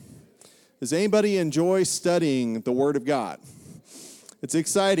Does anybody enjoy studying the Word of God? It's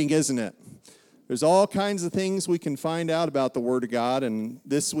exciting, isn't it? There's all kinds of things we can find out about the Word of God, and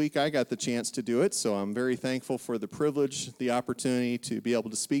this week I got the chance to do it, so I'm very thankful for the privilege, the opportunity to be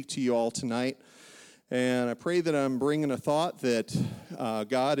able to speak to you all tonight. And I pray that I'm bringing a thought that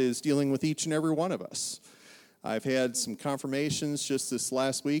God is dealing with each and every one of us. I've had some confirmations just this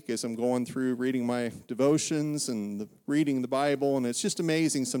last week as I'm going through reading my devotions and reading the Bible, and it's just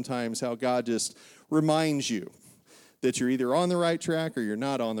amazing sometimes how God just reminds you that you're either on the right track or you're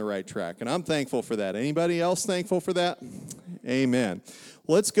not on the right track, and I'm thankful for that. Anybody else thankful for that? Amen.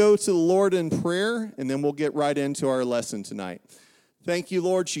 Let's go to the Lord in prayer, and then we'll get right into our lesson tonight. Thank you,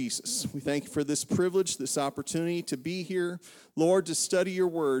 Lord Jesus. We thank you for this privilege, this opportunity to be here. Lord, to study your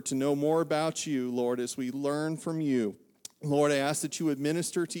word, to know more about you, Lord, as we learn from you. Lord, I ask that you would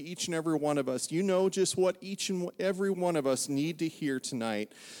minister to each and every one of us. You know just what each and every one of us need to hear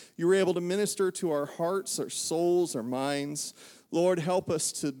tonight. You're able to minister to our hearts, our souls, our minds. Lord, help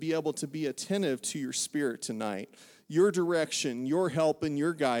us to be able to be attentive to your spirit tonight, your direction, your help, and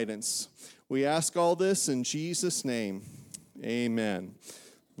your guidance. We ask all this in Jesus' name. Amen.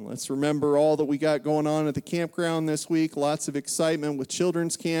 Let's remember all that we got going on at the campground this week. Lots of excitement with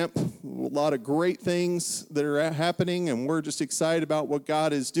children's camp. A lot of great things that are happening, and we're just excited about what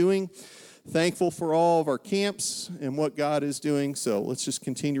God is doing. Thankful for all of our camps and what God is doing. So let's just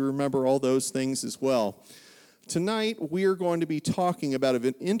continue to remember all those things as well. Tonight, we are going to be talking about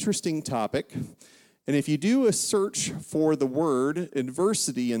an interesting topic. And if you do a search for the word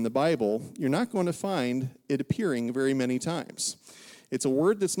adversity in the Bible, you're not going to find it appearing very many times. It's a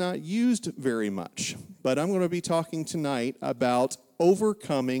word that's not used very much, but I'm going to be talking tonight about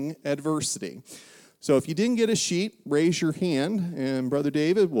overcoming adversity. So if you didn't get a sheet, raise your hand, and Brother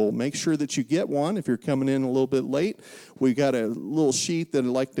David will make sure that you get one if you're coming in a little bit late. We've got a little sheet that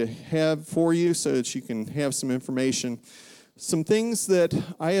I'd like to have for you so that you can have some information. Some things that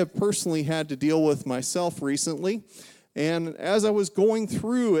I have personally had to deal with myself recently, and as I was going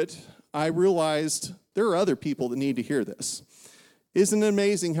through it, I realized there are other people that need to hear this. Isn't it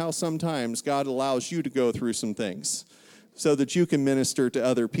amazing how sometimes God allows you to go through some things so that you can minister to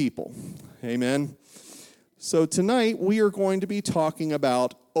other people? Amen. So tonight we are going to be talking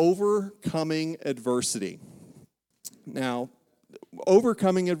about overcoming adversity. Now,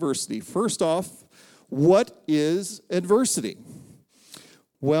 overcoming adversity. First off, what is adversity?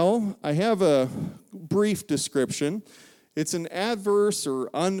 Well, I have a brief description. It's an adverse or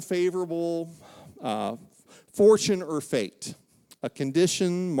unfavorable fortune or fate, a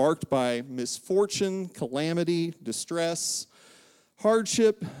condition marked by misfortune, calamity, distress,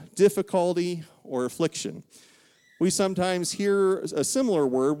 hardship, difficulty, or affliction. We sometimes hear a similar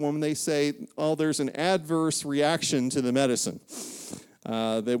word when they say, oh, there's an adverse reaction to the medicine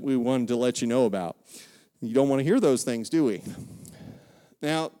that we wanted to let you know about. You don't want to hear those things, do we?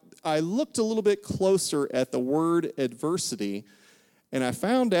 Now, I looked a little bit closer at the word adversity, and I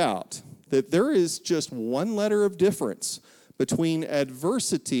found out that there is just one letter of difference between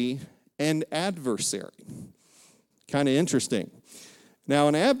adversity and adversary. Kind of interesting. Now,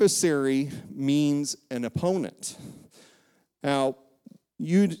 an adversary means an opponent. Now,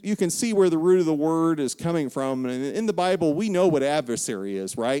 you can see where the root of the word is coming from. And in the Bible, we know what adversary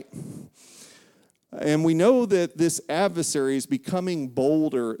is, right? And we know that this adversary is becoming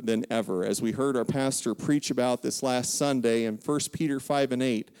bolder than ever, as we heard our pastor preach about this last Sunday in 1 Peter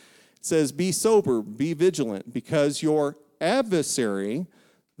 5:8. It says, be sober, be vigilant, because your adversary,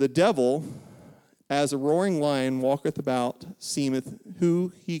 the devil, as a roaring lion walketh about, seemeth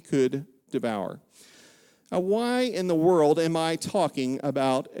who he could devour. Now, why in the world am I talking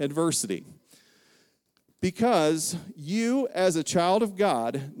about adversity? Because you, as a child of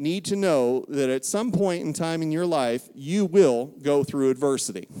God, need to know that at some point in time in your life, you will go through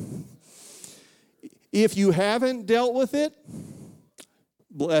adversity. If you haven't dealt with it,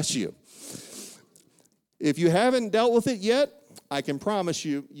 bless you. If you haven't dealt with it yet, I can promise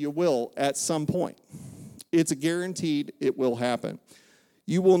you, you will at some point. It's a guaranteed it will happen.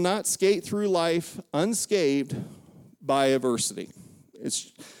 You will not skate through life unscathed by adversity.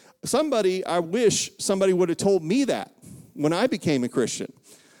 I wish somebody would have told me that when I became a Christian.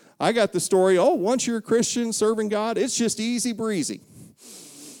 I got the story, once you're a Christian serving God, it's just easy breezy.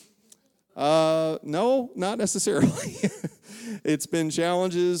 No, not necessarily. It's been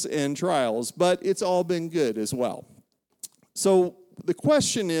challenges and trials, but it's all been good as well. So the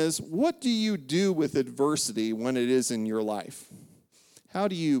question is, what do you do with adversity when it is in your life? How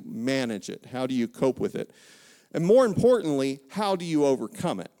do you manage it? How do you cope with it? And more importantly, how do you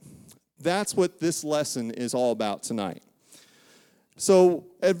overcome it? That's what this lesson is all about tonight. So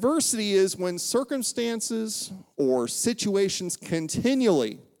adversity is when circumstances or situations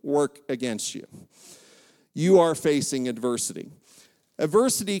continually work against you. You are facing adversity.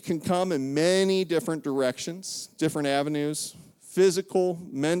 Adversity can come in many different directions, different avenues: physical,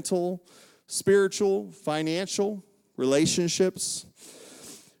 mental, spiritual, financial, relationships.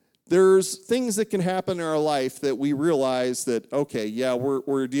 There's things that can happen in our life that we realize that, okay, yeah,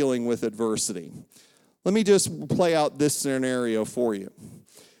 we're dealing with adversity. Let me just play out this scenario for you.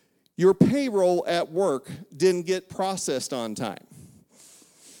 Your payroll at work didn't get processed on time.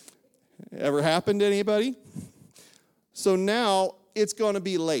 Ever happened to anybody? So now it's going to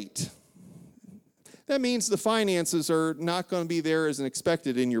be late. That means the finances are not going to be there as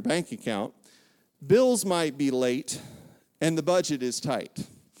expected in your bank account. Bills might be late, and the budget is tight.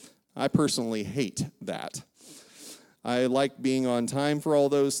 I personally hate that. I like being on time for all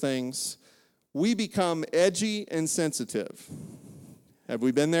those things. We become edgy and sensitive. Have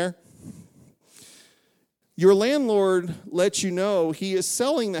we been there? Your landlord lets you know he is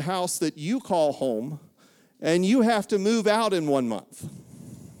selling the house that you call home, and you have to move out in 1 month.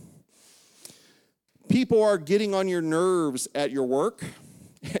 People are getting on your nerves at your work,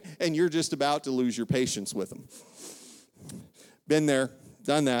 and you're just about to lose your patience with them. Been there,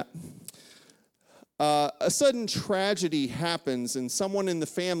 done that. A sudden tragedy happens, and someone in the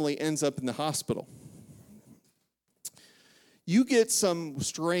family ends up in the hospital. You get some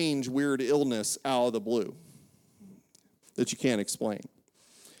strange, weird illness out of the blue that you can't explain.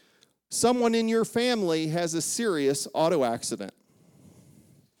 Someone in your family has a serious auto accident.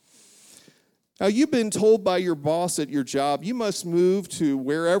 Now, you've been told by your boss at your job, you must move to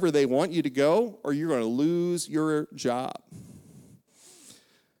wherever they want you to go, or you're going to lose your job.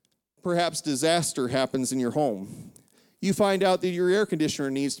 Perhaps disaster happens in your home. You find out that your air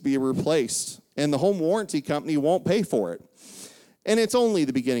conditioner needs to be replaced, and the home warranty company won't pay for it. And it's only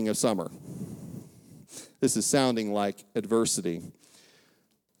the beginning of summer. This is sounding like adversity.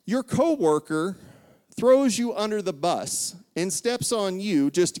 Your coworker throws you under the bus and steps on you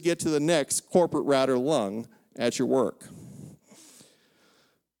just to get to the next corporate rat or lung at your work.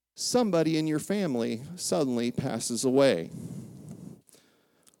 Somebody in your family suddenly passes away.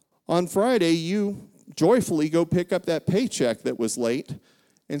 On Friday, you joyfully go pick up that paycheck that was late,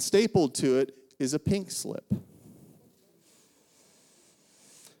 and stapled to it is a pink slip.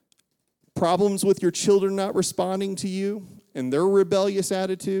 Problems with your children not responding to you and their rebellious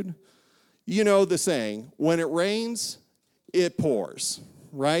attitude. You know the saying, when it rains, it pours,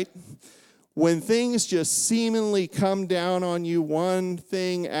 right? When things just seemingly come down on you, one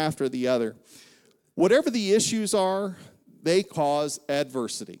thing after the other. Whatever the issues are, they cause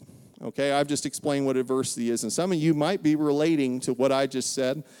adversity. Okay, I've just explained what adversity is, and some of you might be relating to what I just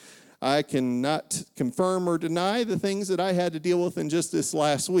said. I cannot confirm or deny the things that I had to deal with in just this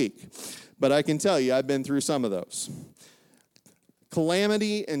last week, but I can tell you I've been through some of those.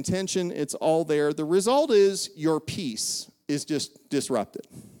 Calamity and tension, it's all there. The result is your peace is just disrupted.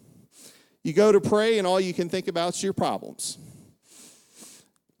 You go to pray, and all you can think about is your problems.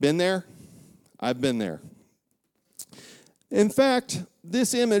 Been there? I've been there. In fact,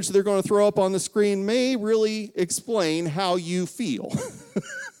 this image they're going to throw up on the screen may really explain how you feel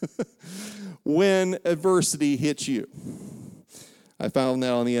when adversity hits you. I found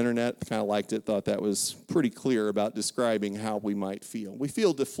that on the internet, kind of liked it, thought that was pretty clear about describing how we might feel. We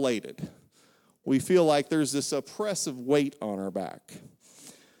feel deflated. We feel like there's this oppressive weight on our back.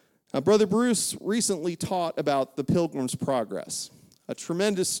 Now, Brother Bruce recently taught about the Pilgrim's Progress. A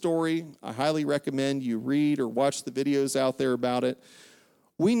tremendous story. I highly recommend you read or watch the videos out there about it.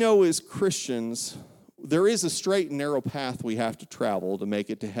 We know as Christians, there is a straight and narrow path we have to travel to make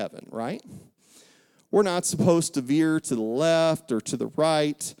it to heaven, right? We're not supposed to veer to the left or to the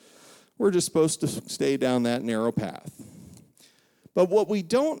right. We're just supposed to stay down that narrow path. But what we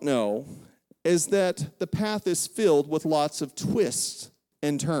don't know is that the path is filled with lots of twists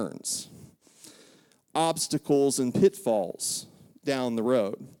and turns, obstacles and pitfalls down the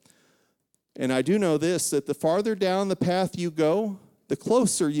road. And I do know this, that the farther down the path you go, the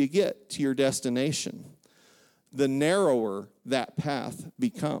closer you get to your destination. The narrower that path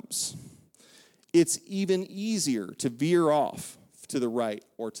becomes. It's even easier to veer off to the right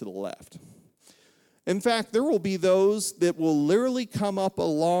or to the left. In fact, there will be those that will literally come up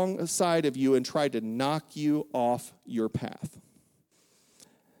alongside of you and try to knock you off your path.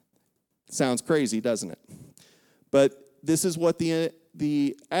 Sounds crazy, doesn't it? But this is what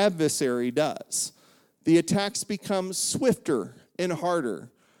the adversary does. The attacks become swifter and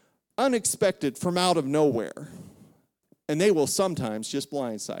harder, unexpected from out of nowhere. And they will sometimes just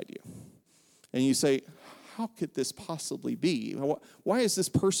blindside you. And you say, how could this possibly be? Why is this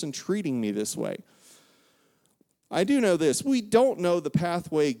person treating me this way? I do know this. We don't know the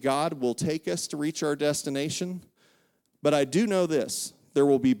pathway God will take us to reach our destination, but I do know this. There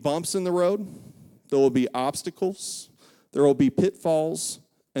will be bumps in the road. There will be obstacles. There will be pitfalls,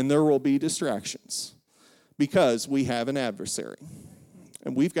 and there will be distractions because we have an adversary.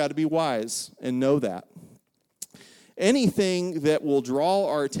 And we've got to be wise and know that. Anything that will draw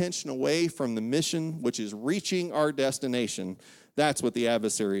our attention away from the mission, which is reaching our destination, that's what the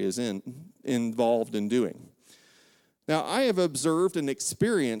adversary is involved in doing. Now, I have observed and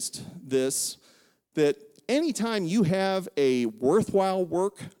experienced this, that anytime you have a worthwhile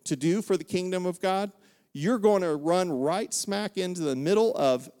work to do for the kingdom of God, you're going to run right smack into the middle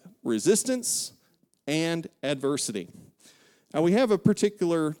of resistance and adversity. Now, we have a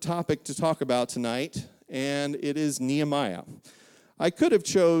particular topic to talk about tonight, and it is Nehemiah. I could have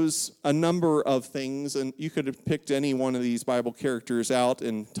chose a number of things, and you could have picked any one of these Bible characters out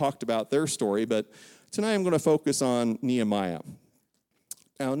and talked about their story, but tonight I'm going to focus on Nehemiah.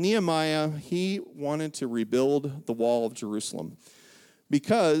 Now, Nehemiah, he wanted to rebuild the wall of Jerusalem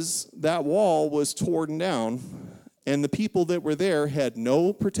because that wall was torn down, and the people that were there had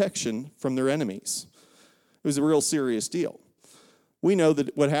no protection from their enemies. It was a real serious deal. We know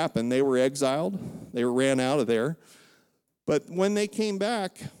that what happened. They were exiled. They ran out of there. But when they came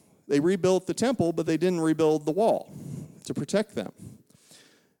back, they rebuilt the temple, but they didn't rebuild the wall to protect them.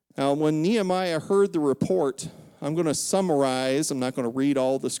 Now, when Nehemiah heard the report, I'm going to summarize. I'm not going to read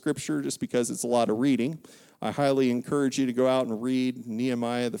all the scripture just because it's a lot of reading. I highly encourage you to go out and read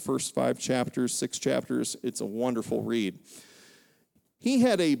Nehemiah, the first 5 chapters, 6 chapters. It's a wonderful read. He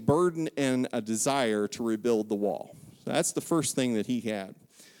had a burden and a desire to rebuild the wall. That's the first thing that he had.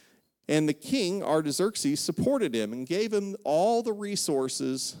 And the king, Artaxerxes, supported him and gave him all the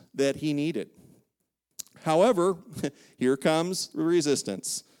resources that he needed. However, here comes the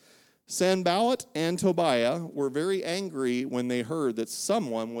resistance. Sanballat and Tobiah were very angry when they heard that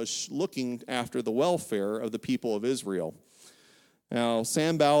someone was looking after the welfare of the people of Israel. Now,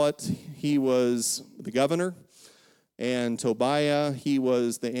 Sanballat, he was the governor, and Tobiah, he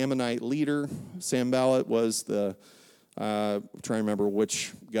was the Ammonite leader. Sanballat was the I'm trying to remember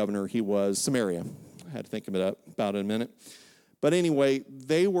which governor he was. Samaria. I had to think about it in a minute. But anyway,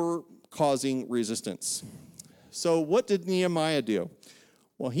 they were causing resistance. So what did Nehemiah do?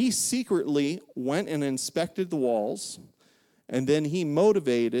 Well, he secretly went and inspected the walls, and then he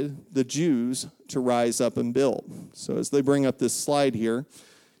motivated the Jews to rise up and build. So as they bring up this slide here,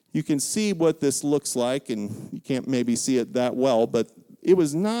 you can see what this looks like, and you can't maybe see it that well, but it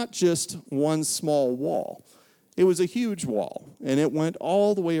was not just one small wall. It was a huge wall, and it went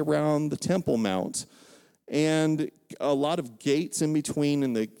all the way around the Temple Mount, and a lot of gates in between,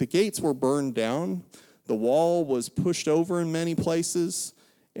 and the gates were burned down. The wall was pushed over in many places,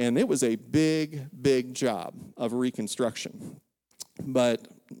 and it was a big, big job of reconstruction. But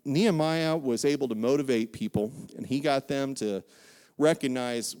Nehemiah was able to motivate people, and he got them to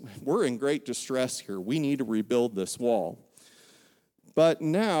recognize, we're in great distress here. We need to rebuild this wall. But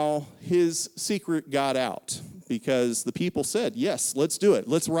now his secret got out because the people said, yes, let's do it.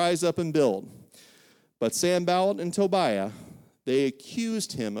 Let's rise up and build. But Sanballat and Tobiah, they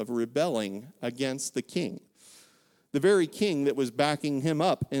accused him of rebelling against the king, the very king that was backing him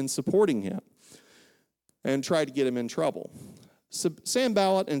up and supporting him, and tried to get him in trouble.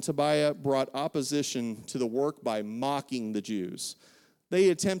 Sanballat and Tobiah brought opposition to the work by mocking the Jews.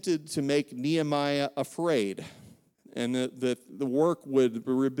 They attempted to make Nehemiah afraid, and the work would,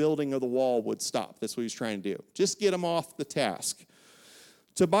 the rebuilding of the wall would stop. That's what he's trying to do. Just get him off the task.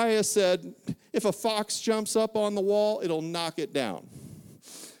 Tobiah said, if a fox jumps up on the wall, it'll knock it down.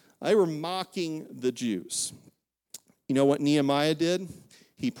 They were mocking the Jews. You know what Nehemiah did?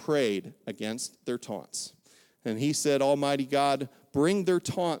 He prayed against their taunts. And he said, Almighty God, bring their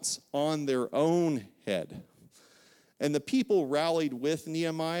taunts on their own head. And the people rallied with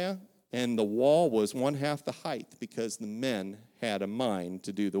Nehemiah, and the wall was 1/2 the height because the men had a mind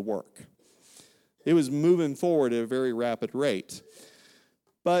to do the work. It was moving forward at a very rapid rate.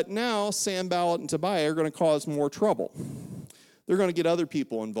 But now Sanballat and Tobiah are going to cause more trouble. They're going to get other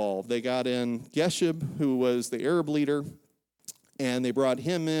people involved. They got in Geshub, who was the Arab leader, and they brought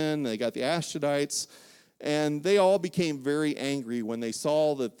him in. They got the Ashdodites, and they all became very angry when they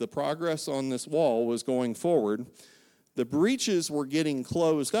saw that the progress on this wall was going forward. The breaches were getting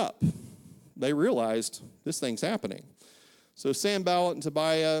closed up. They realized this thing's happening. So Sanballat and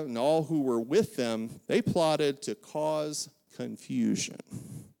Tobiah and all who were with them, they plotted to cause confusion.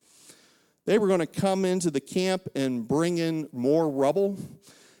 They were going to come into the camp and bring in more rubble.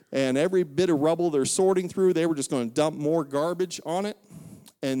 And every bit of rubble they're sorting through, they were just going to dump more garbage on it.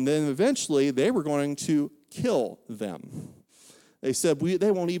 And then eventually they were going to kill them. They said,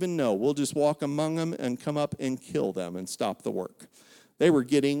 they won't even know. We'll just walk among them and come up and kill them and stop the work. They were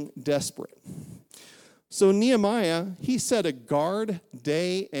getting desperate. So Nehemiah, he set a guard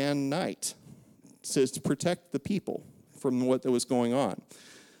day and night to protect the people from what was going on.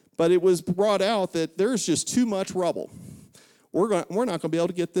 But it was brought out that there's just too much rubble. We're not going to be able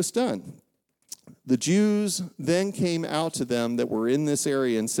to get this done. The Jews then came out to them that were in this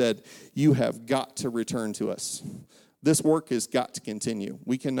area and said, you have got to return to us. This work has got to continue.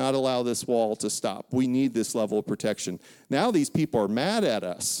 We cannot allow this wall to stop. We need this level of protection. Now these people are mad at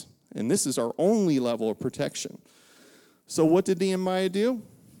us, and this is our only level of protection. So what did Nehemiah do?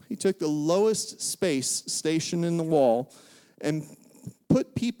 He took the lowest space station in the wall and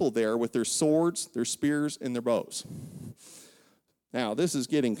put people there with their swords, their spears, and their bows. Now, this is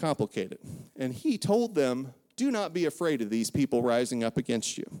getting complicated. And he told them, do not be afraid of these people rising up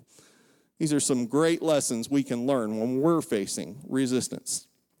against you. These are some great lessons we can learn when we're facing resistance.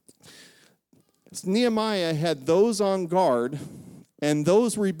 Nehemiah had those on guard and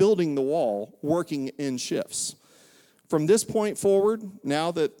those rebuilding the wall working in shifts. From this point forward,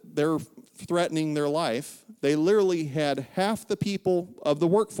 now that they're threatening their life, they literally had half the people of the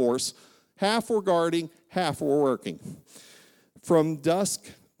workforce, half were guarding, half were working. From dusk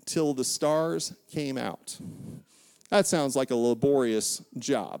till the stars came out. That sounds like a laborious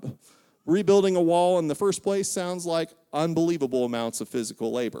job. Rebuilding a wall in the first place sounds like unbelievable amounts of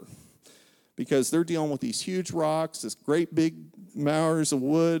physical labor because they're dealing with these huge rocks, this great big mounds of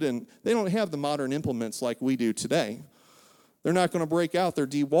wood, and they don't have the modern implements like we do today. They're not going to break out their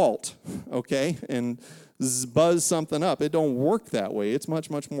DeWalt, okay, and buzz something up. It don't work that way. It's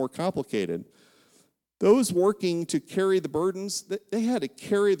much, much more complicated. Those working to carry the burdens, they had to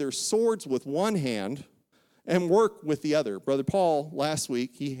carry their swords with one hand and work with the other. Brother Paul, last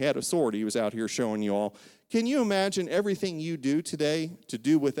week, he had a sword. He was out here showing you all. Can you imagine everything you do today to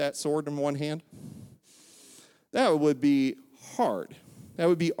do with that sword in one hand? That would be hard. That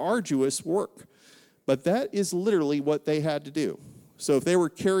would be arduous work. But that is literally what they had to do. So if they were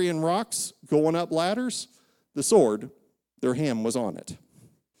carrying rocks, going up ladders, the sword, their hand was on it.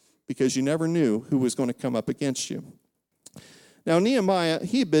 Because you never knew who was going to come up against you. Now, Nehemiah,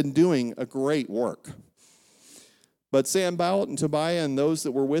 he had been doing a great work. But Sanballat and Tobiah and those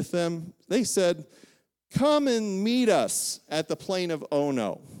that were with them, they said, come and meet us at the plain of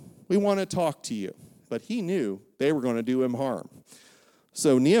Ono. We want to talk to you. But he knew they were going to do him harm.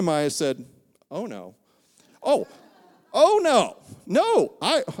 So Nehemiah said, oh no. Oh no. No,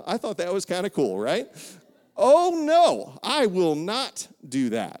 I thought that was kind of cool, right? Oh no, I will not do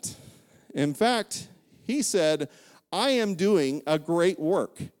that. In fact, he said, I am doing a great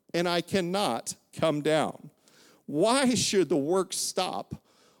work, and I cannot come down. Why should the work stop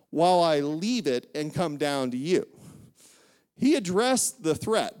while I leave it and come down to you? He addressed the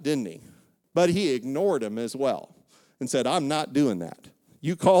threat, didn't he? But he ignored him as well and said, I'm not doing that.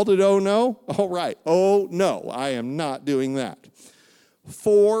 You called it oh no? All right. Oh no, I am not doing that.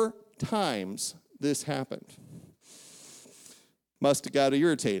 4 times this happened. Must have got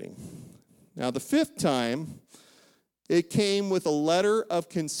irritating. Now, the 5th time, it came with a letter of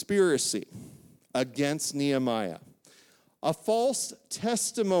conspiracy against Nehemiah. A false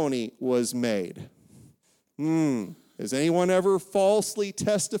testimony was made. Has anyone ever falsely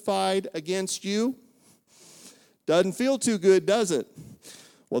testified against you? Doesn't feel too good, does it?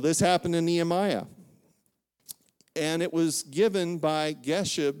 Well, this happened to Nehemiah. And it was given by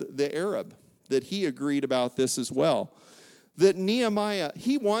Geshub the Arab that he agreed about this as well. That Nehemiah,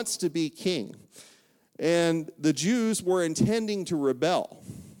 he wants to be king. And the Jews were intending to rebel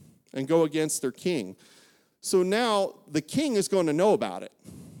and go against their king. So now the king is going to know about it.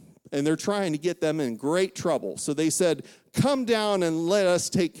 And they're trying to get them in great trouble. So they said, come down and let us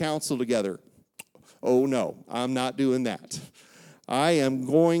take counsel together. Oh no, I'm not doing that. I am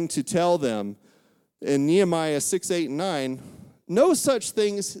going to tell them in Nehemiah 6, 8, and 9, no such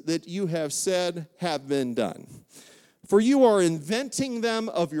things that you have said have been done. For you are inventing them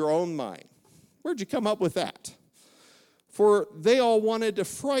of your own mind. Where'd you come up with that? For they all wanted to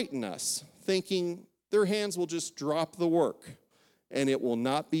frighten us, thinking their hands will just drop the work and it will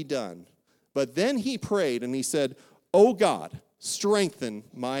not be done. But then he prayed and he said, oh God, strengthen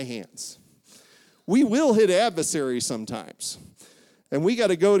my hands. We will hit adversaries sometimes. And we got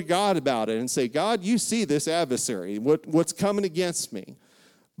to go to God about it and say, God, you see this adversary, what's coming against me.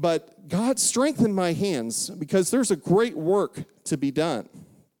 But God, strengthen my hands because there's a great work to be done.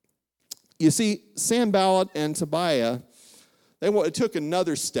 You see, Sanballat and Tobiah, It took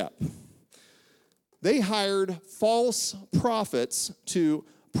another step. They hired false prophets to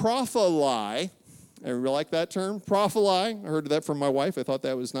prophesy. Everybody like that term? Prophesy. I heard that from my wife. I thought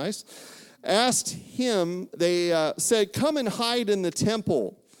that was nice. Asked him, they said, come and hide in the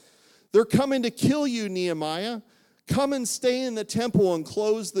temple. They're coming to kill you, Nehemiah. Come and stay in the temple and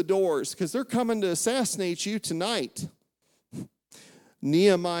close the doors because they're coming to assassinate you tonight.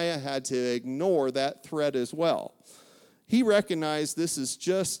 Nehemiah had to ignore that threat as well. He recognized this is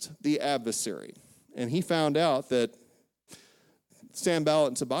just the adversary. And he found out that Sanballat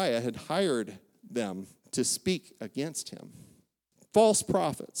and Tobiah had hired them to speak against him. False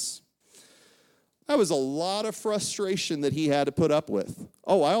prophets. That was a lot of frustration that he had to put up with.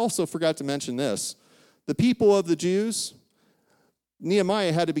 Oh, I also forgot to mention this. The people of the Jews,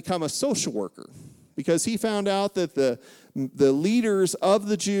 Nehemiah had to become a social worker because he found out that the leaders of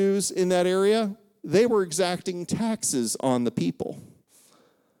the Jews in that area, they were exacting taxes on the people.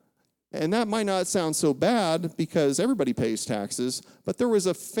 And that might not sound so bad because everybody pays taxes, but there was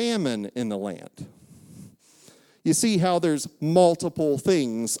a famine in the land. You see how there's multiple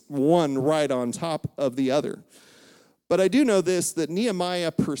things, one right on top of the other. But I do know this, that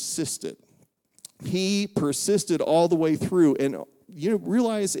Nehemiah persisted. He persisted all the way through, and you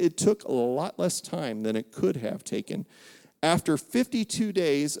realize it took a lot less time than it could have taken. After 52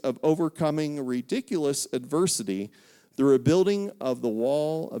 days of overcoming ridiculous adversity, the rebuilding of the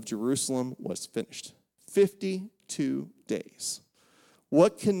wall of Jerusalem was finished. 52 days.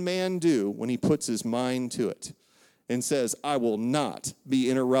 What can man do when he puts his mind to it and says, I will not be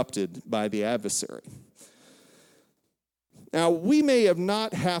interrupted by the adversary? Now, we may have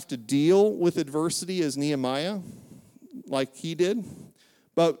not have to deal with adversity as Nehemiah, like he did,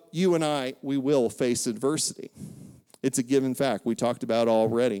 but you and I, we will face adversity. It's a given fact. We talked about it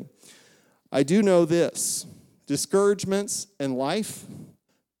already. I do know this. Discouragements in life,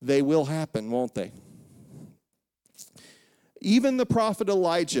 they will happen, won't they? Even the prophet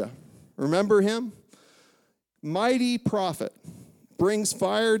Elijah, remember him? Mighty prophet, brings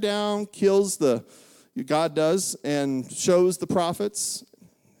fire down, kills God does, and shows the prophets,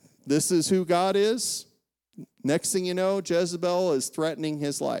 this is who God is. Next thing you know, Jezebel is threatening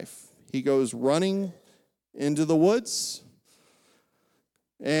his life. He goes running into the woods.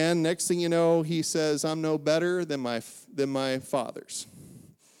 And next thing you know, he says, I'm no better than my fathers.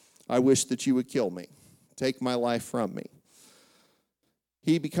 I wish that you would kill me. Take my life from me.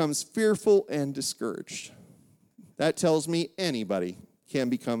 He becomes fearful and discouraged. That tells me anybody can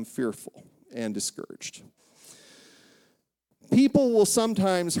become fearful and discouraged. People will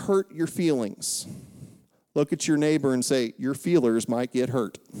sometimes hurt your feelings. Look at your neighbor and say, your feelers might get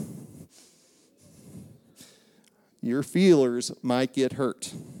hurt. Your feelers might get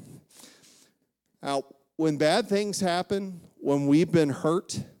hurt. Now, when bad things happen, when we've been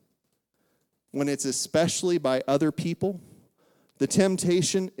hurt, when it's especially by other people, the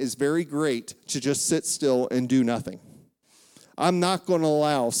temptation is very great to just sit still and do nothing. I'm not going to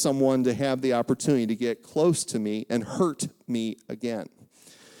allow someone to have the opportunity to get close to me and hurt me again.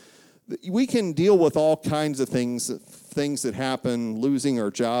 We can deal with all kinds of things that happen, losing our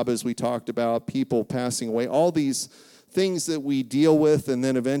job as we talked about, people passing away, all these things that we deal with and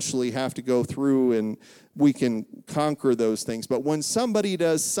then eventually have to go through, and we can conquer those things. But when somebody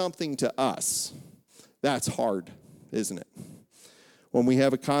does something to us, that's hard, isn't it? When we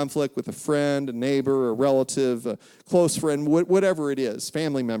have a conflict with a friend, a neighbor, a relative, a close friend, whatever it is,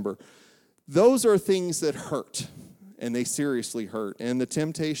 family member, those are things that hurt, and they seriously hurt. And the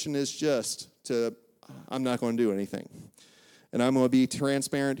temptation is just I'm not going to do anything. And I'm going to be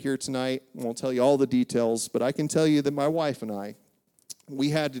transparent here tonight. I won't tell you all the details, but I can tell you that my wife and I, we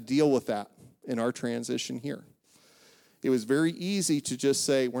had to deal with that in our transition here. It was very easy to just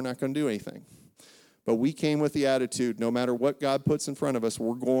say, we're not going to do anything. But we came with the attitude, no matter what God puts in front of us,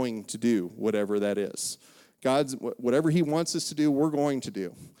 we're going to do whatever that is. Whatever he wants us to do, we're going to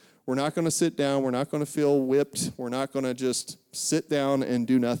do. We're not going to sit down. We're not going to feel whipped. We're not going to just sit down and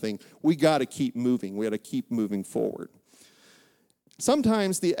do nothing. We got to keep moving. We got to keep moving forward.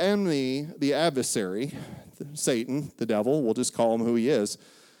 Sometimes the enemy, the adversary, Satan, the devil, we'll just call him who he is,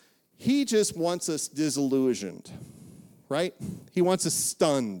 he just wants us disillusioned, right? He wants us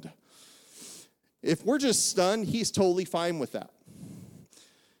stunned. If we're just stunned, he's totally fine with that.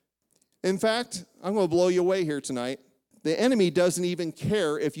 In fact, I'm going to blow you away here tonight. The enemy doesn't even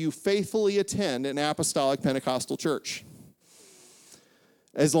care if you faithfully attend an apostolic Pentecostal church.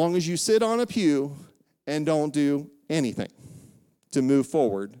 As long as you sit on a pew and don't do anything to move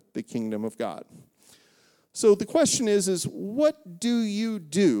forward the kingdom of God. So the question is what do you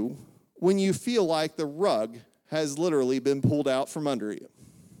do when you feel like the rug has literally been pulled out from under you.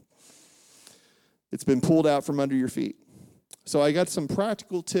 It's been pulled out from under your feet. So I got some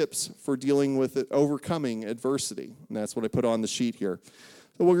practical tips for dealing with it, overcoming adversity. And that's what I put on the sheet here.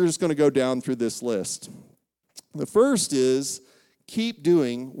 So we're just going to go down through this list. The first is keep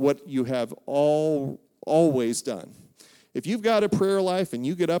doing what you have always done. If you've got a prayer life and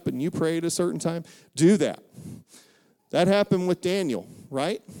you get up and you pray at a certain time, do that. That happened with Daniel,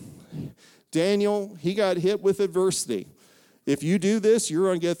 right? Daniel, he got hit with adversity. If you do this, you're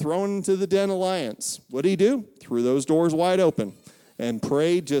going to get thrown into the den of lions. What did he do? Threw those doors wide open and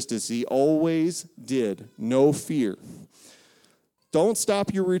prayed just as he always did. No fear. Don't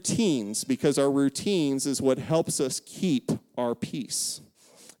stop your routines, because our routines is what helps us keep our peace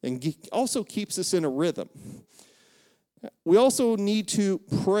and also keeps us in a rhythm. We also need to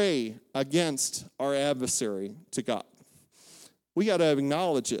pray against our adversary to God. We got to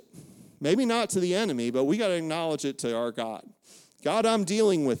acknowledge it. Maybe not to the enemy, but we got to acknowledge it to our God. God, I'm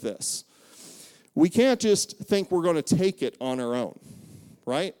dealing with this. We can't just think we're going to take it on our own,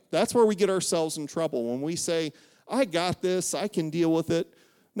 right? That's where we get ourselves in trouble. When we say, I got this, I can deal with it.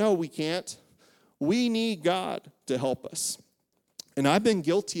 No, we can't. We need God to help us. And I've been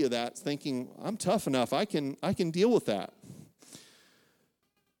guilty of that, thinking, I'm tough enough, I can deal with that.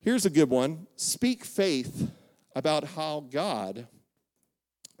 Here's a good one. Speak faith about how God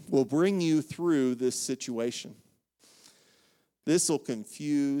will bring you through this situation. This will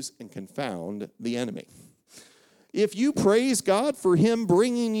confuse and confound the enemy. If you praise God for him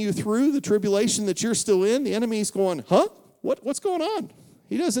bringing you through the tribulation that you're still in, the enemy's going, huh? What's going on?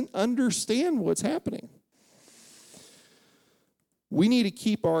 He doesn't understand what's happening. We need to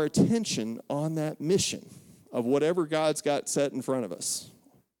keep our attention on that mission of whatever God's got set in front of us,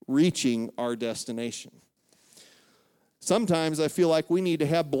 reaching our destination. Sometimes I feel like we need to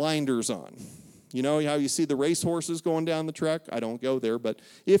have blinders on. You know how you see the racehorses going down the track? I don't go there, but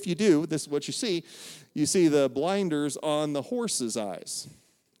if you do, this is what you see. You see the blinders on the horse's eyes.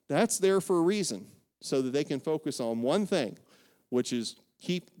 That's there for a reason, so that they can focus on one thing, which is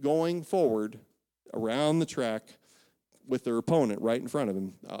keep going forward around the track with their opponent right in front of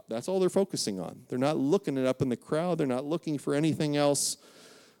them. That's all they're focusing on. They're not looking it up in the crowd. They're not looking for anything else.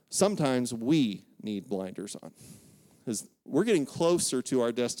 Sometimes we need blinders on, because we're getting closer to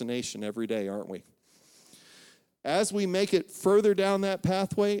our destination every day, aren't we? As we make it further down that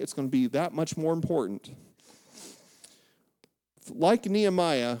pathway, it's going to be that much more important. Like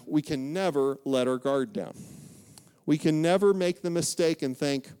Nehemiah, we can never let our guard down. We can never make the mistake and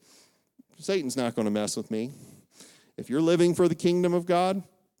think, Satan's not going to mess with me. If you're living for the kingdom of God,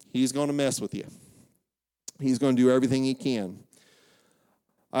 he's going to mess with you. He's going to do everything he can.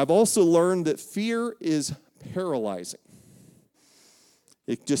 I've also learned that fear is paralyzing.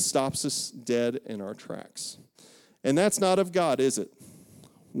 It just stops us dead in our tracks. And that's not of God, is it?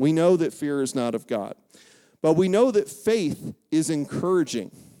 We know that fear is not of God. But we know that faith is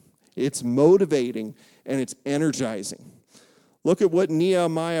encouraging. It's motivating, and it's energizing. Look at what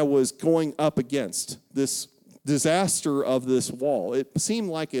Nehemiah was going up against, this disaster of this wall. It seemed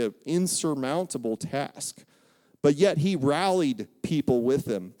like an insurmountable task. But yet he rallied people with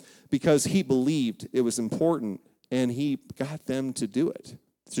him because he believed it was important, and he got them to do it,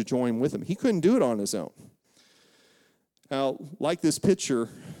 to join with him. He couldn't do it on his own. Now, like this picture,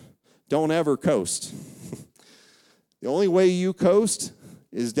 don't ever coast. The only way you coast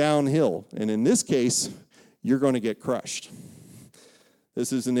is downhill. And in this case, you're going to get crushed.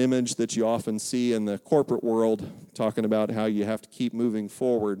 This is an image that you often see in the corporate world, talking about how you have to keep moving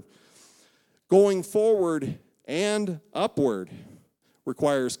forward. Going forward and upward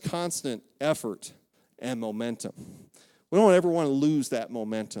requires constant effort and momentum. We don't ever want to lose that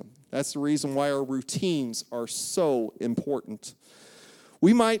momentum. That's the reason why our routines are so important.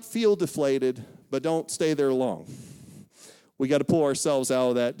 We might feel deflated, but don't stay there long. We got to pull ourselves out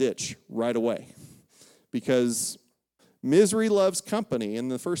of that ditch right away, because misery loves company,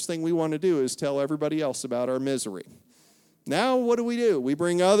 and the first thing we want to do is tell everybody else about our misery. Now, what do? We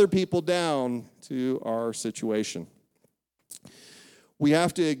bring other people down to our situation. We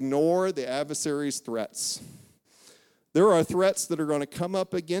have to ignore the adversary's threats. There are threats that are going to come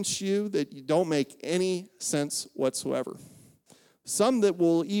up against you that don't make any sense whatsoever. Some that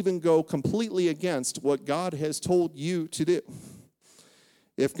will even go completely against what God has told you to do.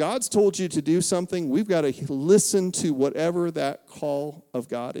 If God's told you to do something, we've got to listen to whatever that call of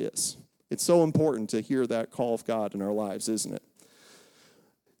God is. It's so important to hear that call of God in our lives, isn't it?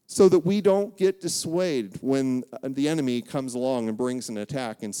 So that we don't get dissuaded when the enemy comes along and brings an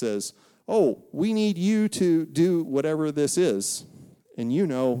attack and says, oh, we need you to do whatever this is. And you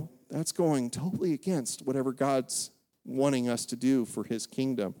know That's going totally against whatever God's wanting us to do for his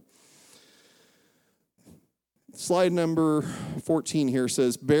kingdom. Slide number 14 here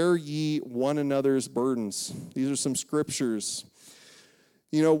says, bear ye one another's burdens. These are some scriptures.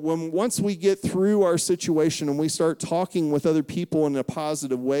 You know, once we get through our situation and we start talking with other people in a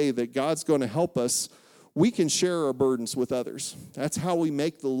positive way that God's going to help us, we can share our burdens with others. That's how we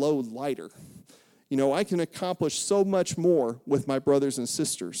make the load lighter. You know, I can accomplish so much more with my brothers and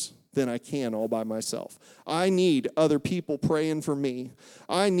sisters than I can all by myself. I need other people praying for me.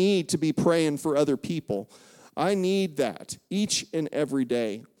 I need to be praying for other people. I need that each and every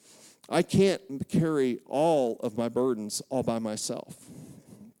day. I can't carry all of my burdens all by myself.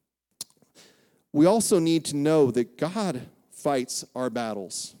 We also need to know that God fights our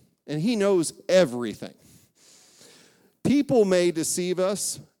battles, and he knows everything. People may deceive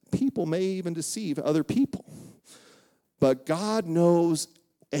us. People may even deceive other people. But God knows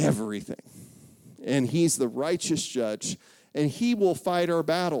everything, and he's the righteous judge, and he will fight our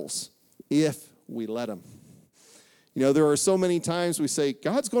battles if we let him. You know, there are so many times we say,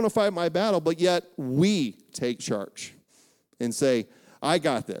 God's going to fight my battle, but yet we take charge and say, I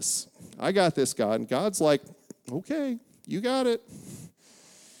got this. I got this, God. And God's like, okay, you got it.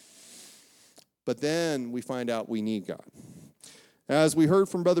 But then we find out we need God. As we heard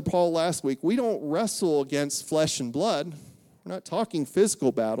from Brother Paul last week, we don't wrestle against flesh and blood. We're not talking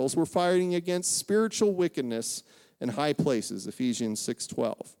physical battles. We're fighting against spiritual wickedness in high places, Ephesians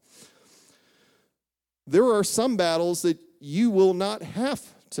 6:12. There are some battles that you will not have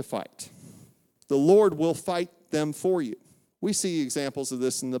to fight. The Lord will fight them for you. We see examples of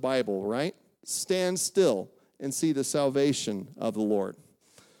this in the Bible, right? Stand still and see the salvation of the Lord.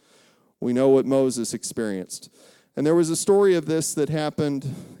 We know what Moses experienced. And there was a story of this that happened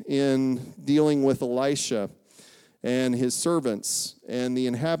in dealing with Elisha and his servants and the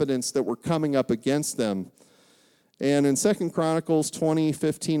inhabitants that were coming up against them. And in 2 Chronicles 20,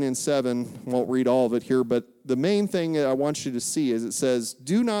 15, and 7, I won't read all of it here, but the main thing that I want you to see is it says,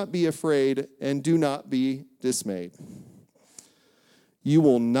 do not be afraid and do not be dismayed. You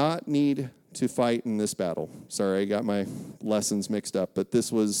will not need to fight in this battle. Sorry, I got my lessons mixed up, but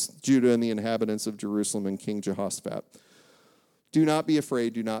this was Judah and the inhabitants of Jerusalem and King Jehoshaphat. Do not be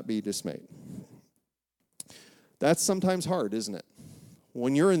afraid, do not be dismayed. That's sometimes hard, isn't it?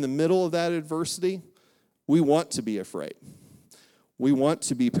 When you're in the middle of that adversity, we want to be afraid. We want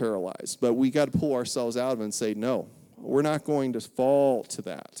to be paralyzed, but we got to pull ourselves out of it and say, no, we're not going to fall to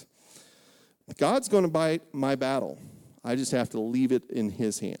that. God's going to fight my battle. I just have to leave it in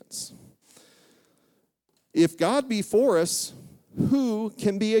his hands. If God be for us, who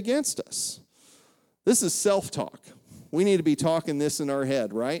can be against us? This is self-talk. We need to be talking this in our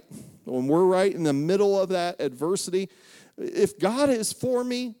head, right? When we're right in the middle of that adversity, if God is for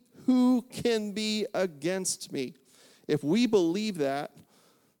me, who can be against me? If we believe that,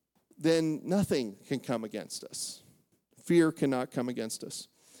 then nothing can come against us. Fear cannot come against us.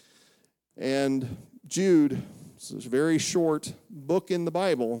 And Jude, this is a very short book in the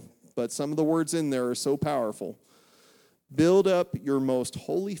Bible, but some of the words in there are so powerful. Build up your most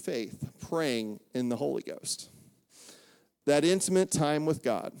holy faith, praying in the Holy Ghost. That intimate time with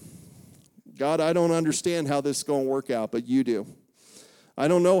God. God, I don't understand how this is going to work out, but you do. I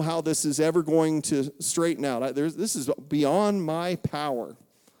don't know how this is ever going to straighten out. This is beyond my power.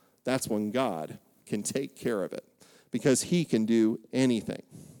 That's when God can take care of it because he can do anything.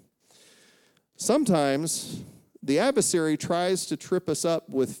 Sometimes the adversary tries to trip us up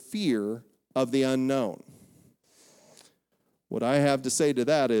with fear of the unknown. What I have to say to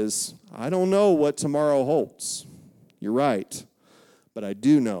that is, I don't know what tomorrow holds. You're right. But I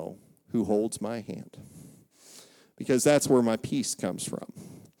do know who holds my hand. Because that's where my peace comes from.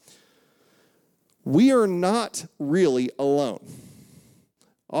 We are not really alone.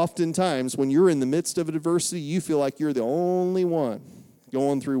 Oftentimes, when you're in the midst of adversity, you feel like you're the only one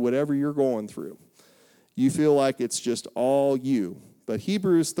going through whatever you're going through. You feel like it's just all you. But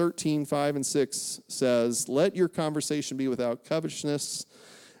Hebrews 13, 5 and 6 says, let your conversation be without covetousness,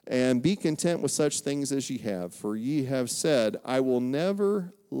 and be content with such things as ye have. For ye have said, I will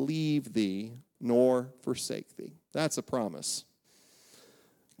never leave thee nor forsake thee. That's a promise.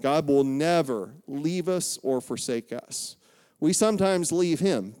 God will never leave us or forsake us. We sometimes leave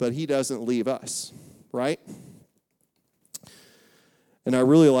him, but he doesn't leave us, right? And I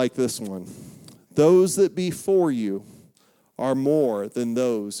really like this one. Those that be for you are more than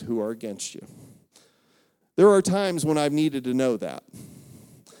those who are against you. There are times when I've needed to know that.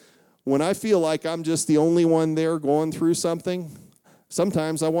 When I feel like I'm just the only one there going through something,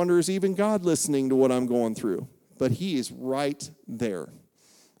 sometimes I wonder, is even God listening to what I'm going through? But he is right there.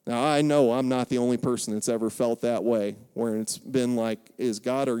 Now, I know I'm not the only person that's ever felt that way, where it's been like, is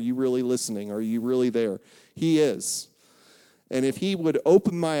God, are you really listening? Are you really there? He is. And if he would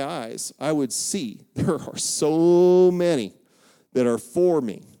open my eyes, I would see there are so many that are for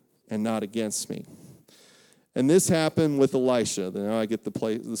me and not against me. And this happened with Elisha. Now I get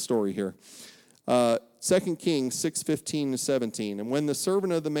the story here. 2 Kings 6:15-17. And when the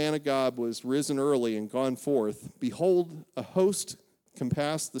servant of the man of God was risen early and gone forth, behold, a host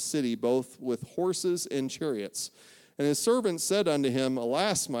compassed the city, both with horses and chariots. And his servant said unto him,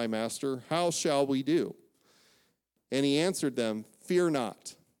 Alas, my master, how shall we do? And he answered them, Fear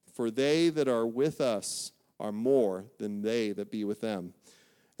not, for they that are with us are more than they that be with them.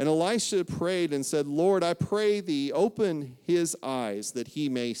 And Elisha prayed and said, Lord, I pray thee, open his eyes that he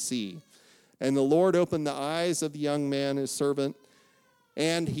may see. And the Lord opened the eyes of the young man, his servant,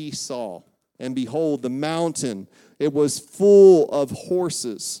 and he saw. And behold, the mountain, it was full of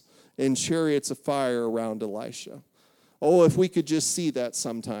horses and chariots of fire around Elisha. Oh, if we could just see that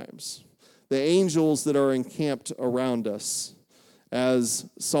sometimes. The angels that are encamped around us. As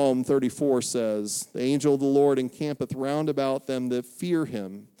Psalm 34 says, the angel of the Lord encampeth round about them that fear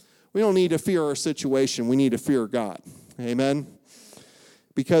him. We don't need to fear our situation. We need to fear God. Amen?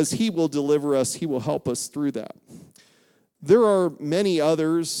 Because he will deliver us. He will help us through that. There are many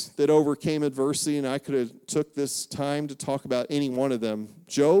others that overcame adversity, and I could have took this time to talk about any one of them.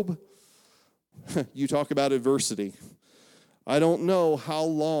 Job, you talk about adversity. I don't know how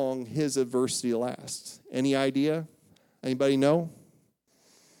long his adversity lasts. Any idea? Anybody know?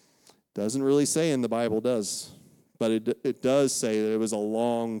 Doesn't really say in the Bible, does. But it does say that it was a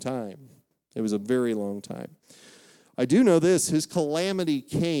long time. It was a very long time. I do know this, his calamity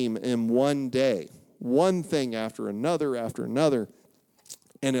came in one day. One thing after another,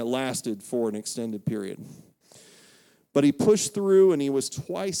 and it lasted for an extended period. But he pushed through, and he was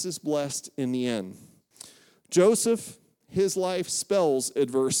twice as blessed in the end. Joseph, his life spells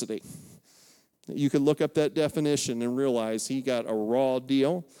adversity. You could look up that definition and realize he got a raw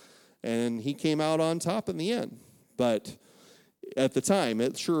deal, and he came out on top in the end. But at the time,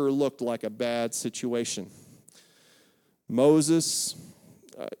 it sure looked like a bad situation. Moses,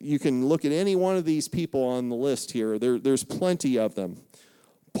 you can look at any one of these people on the list here. There's plenty of them.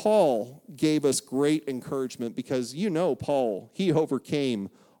 Paul gave us great encouragement because Paul, he overcame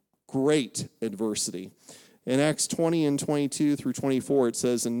great adversity. In Acts 20:22-24, it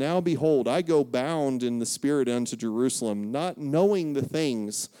says, And now behold, I go bound in the Spirit unto Jerusalem, not knowing the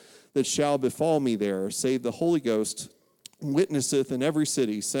things that shall befall me there, save the Holy Ghost witnesseth in every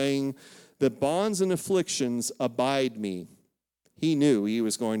city, saying that bonds and afflictions abide me. He knew he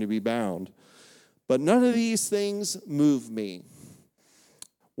was going to be bound. But none of these things move me.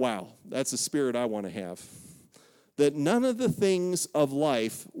 Wow, that's a spirit I want to have. That none of the things of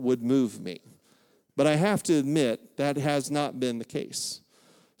life would move me. But I have to admit, that has not been the case.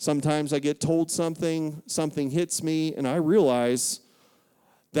 Sometimes I get told something hits me, and I realize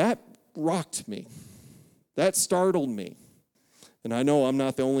that rocked me. That startled me. And I know I'm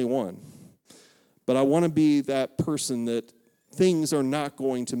not the only one. But I want to be that person that things are not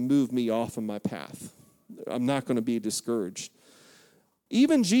going to move me off of my path. I'm not going to be discouraged.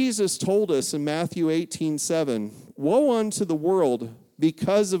 Even Jesus told us in Matthew 18:7, Woe unto the world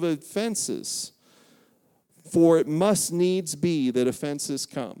because of offenses, for it must needs be that offenses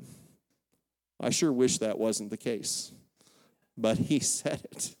come. I sure wish that wasn't the case. But he said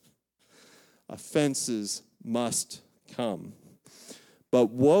it. Offenses must come. But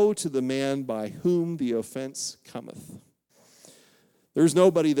woe to the man by whom the offense cometh. There's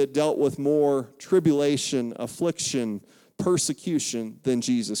nobody that dealt with more tribulation, affliction, persecution than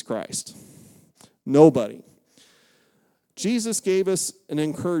Jesus Christ. Nobody. Jesus gave us an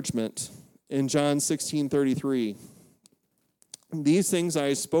encouragement in John 16:33. These things I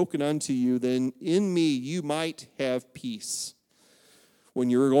have spoken unto you, that in me you might have peace. When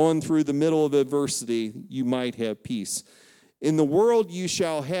you're going through the middle of adversity, you might have peace. In the world you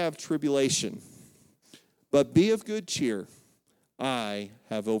shall have tribulation, but be of good cheer. I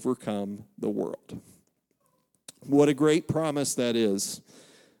have overcome the world. What a great promise that is,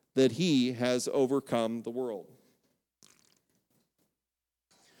 that he has overcome the world.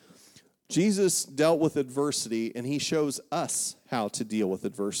 Jesus dealt with adversity, and he shows us how to deal with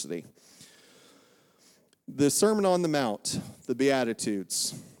adversity. The Sermon on the Mount, the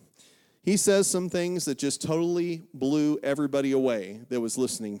Beatitudes, he says some things that just totally blew everybody away that was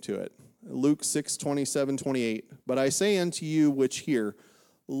listening to it. Luke 6:27-28. But I say unto you which hear,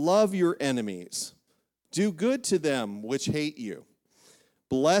 love your enemies, do good to them which hate you,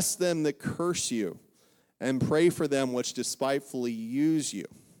 bless them that curse you, and pray for them which despitefully use you.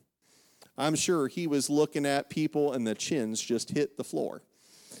 I'm sure he was looking at people and the chins just hit the floor,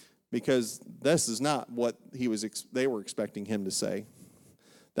 because this is not what they were expecting him to say.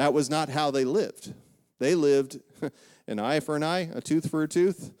 That was not how they lived. They lived an eye for an eye, a tooth for a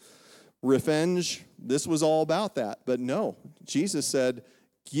tooth, revenge. This was all about that. But no, Jesus said,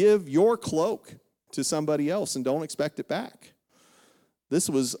 give your cloak to somebody else and don't expect it back. This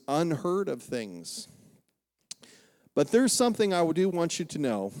was unheard of things. But there's something I do want you to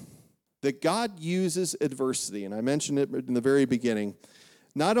know, that God uses adversity, and I mentioned it in the very beginning,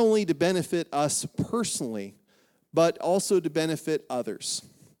 not only to benefit us personally, but also to benefit others.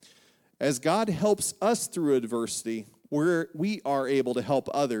 As God helps us through adversity, we are able to help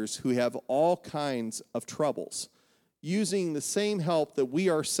others who have all kinds of troubles, using the same help that we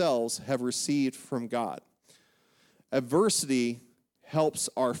ourselves have received from God. Adversity helps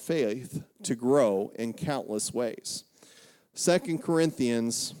our faith to grow in countless ways. 2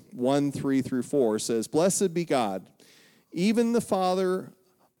 Corinthians 1:3-4 says, "Blessed be God, even the Father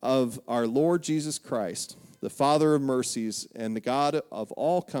of our Lord Jesus Christ, the Father of mercies and the God of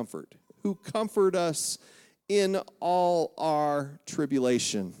all comfort, who comfort us in all our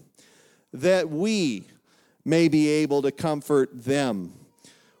tribulation, that we may be able to comfort them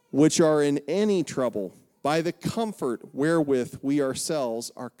which are in any trouble by the comfort wherewith we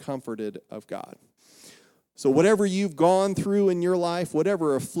ourselves are comforted of God." So whatever you've gone through in your life,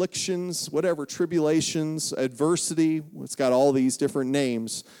 whatever afflictions, whatever tribulations, adversity, it's got all these different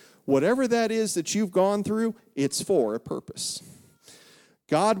names, whatever that is that you've gone through, it's for a purpose.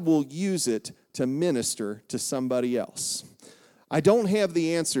 God will use it to minister to somebody else. I don't have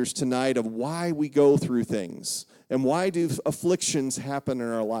the answers tonight of why we go through things and why do afflictions happen in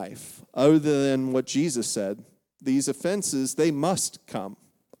our life, other than what Jesus said. These offenses, they must come.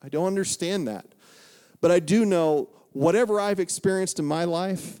 I don't understand that. But I do know whatever I've experienced in my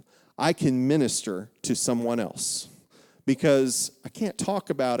life, I can minister to someone else. Because I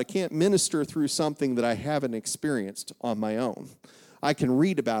can't minister through something that I haven't experienced on my own. I can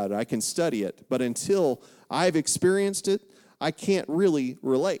read about it, I can study it, but until I've experienced it, I can't really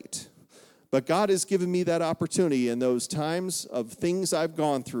relate. But God has given me that opportunity in those times of things I've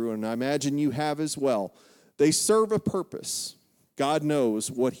gone through, and I imagine you have as well. They serve a purpose. God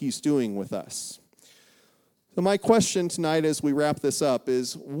knows what He's doing with us. So my question tonight as we wrap this up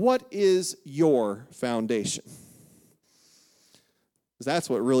is, what is your foundation? Because that's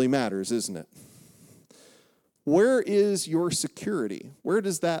what really matters, isn't it? Where is your security? Where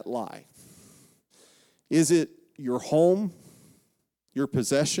does that lie? Is it your home, your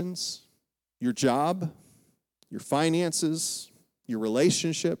possessions, your job, your finances, your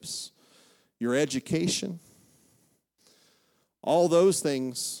relationships, your education? All those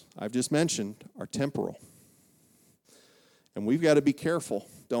things I've just mentioned are temporal. And we've got to be careful,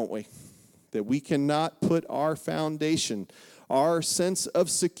 don't we? That we cannot put our foundation, our sense of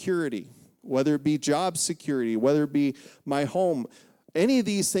security, whether it be job security, whether it be my home, any of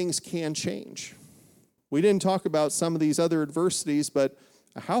these things can change. We didn't talk about some of these other adversities, but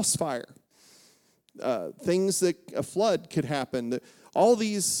a house fire, things that a flood could happen. All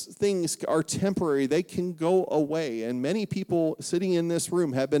these things are temporary. They can go away. And many people sitting in this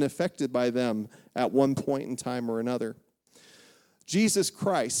room have been affected by them at one point in time or another. Jesus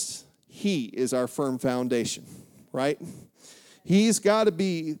Christ, He is our firm foundation, right? He's got to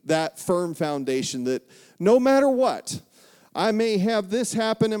be that firm foundation that no matter what, I may have this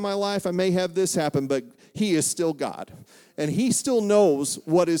happen in my life, I may have this happen, but He is still God. And He still knows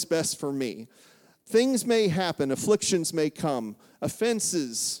what is best for me. Things may happen, afflictions may come,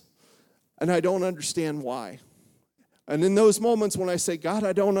 offenses, and I don't understand why. And in those moments when I say, God,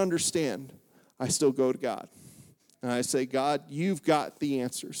 I don't understand, I still go to God. And I say, God, you've got the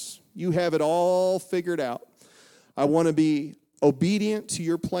answers. You have it all figured out. I want to be obedient to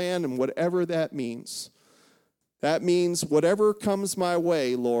your plan and whatever that means. That means whatever comes my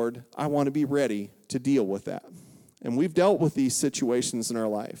way, Lord, I want to be ready to deal with that. And we've dealt with these situations in our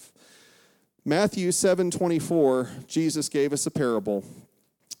life. Matthew 7:24, Jesus gave us a parable.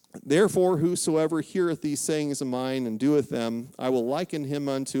 Therefore, whosoever heareth these sayings of mine and doeth them, I will liken him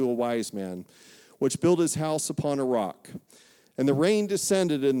unto a wise man, which built his house upon a rock. And the rain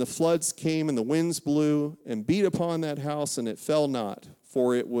descended, and the floods came, and the winds blew, and beat upon that house, and it fell not,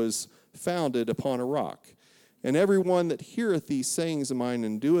 for it was founded upon a rock. And every one that heareth these sayings of mine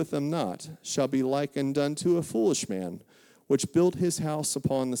and doeth them not shall be likened unto a foolish man, which built his house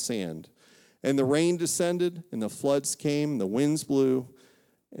upon the sand. And the rain descended, and the floods came, and the winds blew,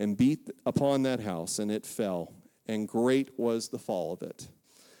 and beat upon that house, and it fell, and great was the fall of it.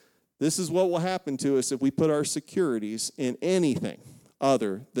 This is what will happen to us if we put our securities in anything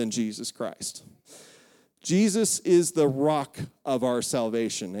other than Jesus Christ. Jesus is the rock of our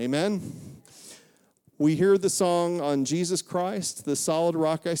salvation. Amen? We hear the song on Jesus Christ, the solid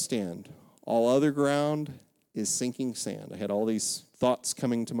rock I stand. All other ground is sinking sand. I had all these thoughts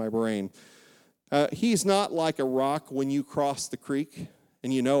coming to my brain. He's not like a rock when you cross the creek,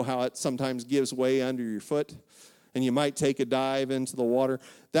 and you know how it sometimes gives way under your foot, and you might take a dive into the water.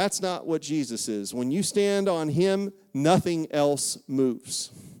 That's not what Jesus is. When you stand on him, nothing else moves.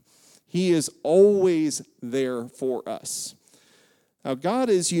 He is always there for us. Now, God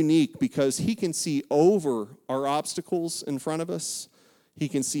is unique because he can see over our obstacles in front of us. He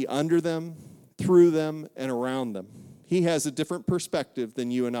can see under them, through them, and around them. He has a different perspective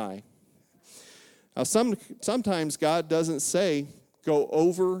than you and I. Now, sometimes God doesn't say, go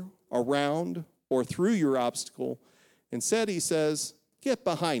over, around, or through your obstacle. Instead, he says, get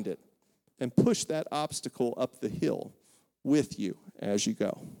behind it and push that obstacle up the hill with you as you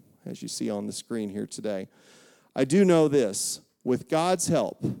go, as you see on the screen here today. I do know this. With God's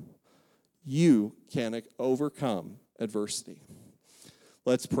help, you can overcome adversity.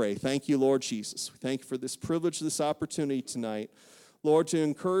 Let's pray. Thank you, Lord Jesus. We thank you for this privilege, this opportunity tonight, Lord, to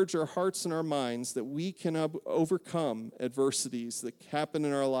encourage our hearts and our minds that we can overcome adversities that happen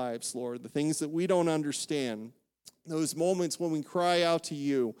in our lives, Lord, the things that we don't understand, those moments when we cry out to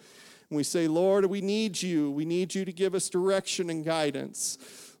you and we say, Lord, we need you. We need you to give us direction and guidance.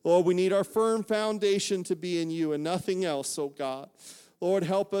 Lord, we need our firm foundation to be in you and nothing else, oh God. Lord,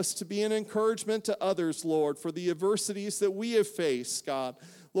 help us to be an encouragement to others, Lord, for the adversities that we have faced, God.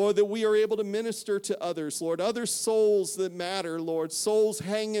 Lord, that we are able to minister to others, Lord, other souls that matter, Lord, souls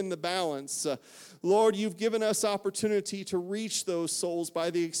hang in the balance. Lord, you've given us opportunity to reach those souls by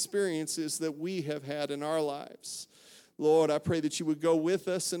the experiences that we have had in our lives. Lord, I pray that you would go with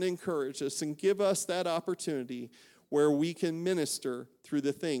us and encourage us and give us that opportunity where we can minister through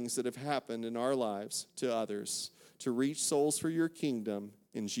the things that have happened in our lives to others, to reach souls for your kingdom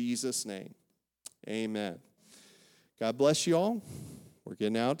in Jesus' name. Amen. God bless you all. We're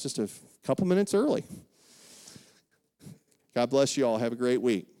getting out just a couple minutes early. God bless you all. Have a great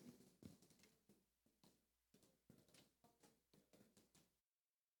week.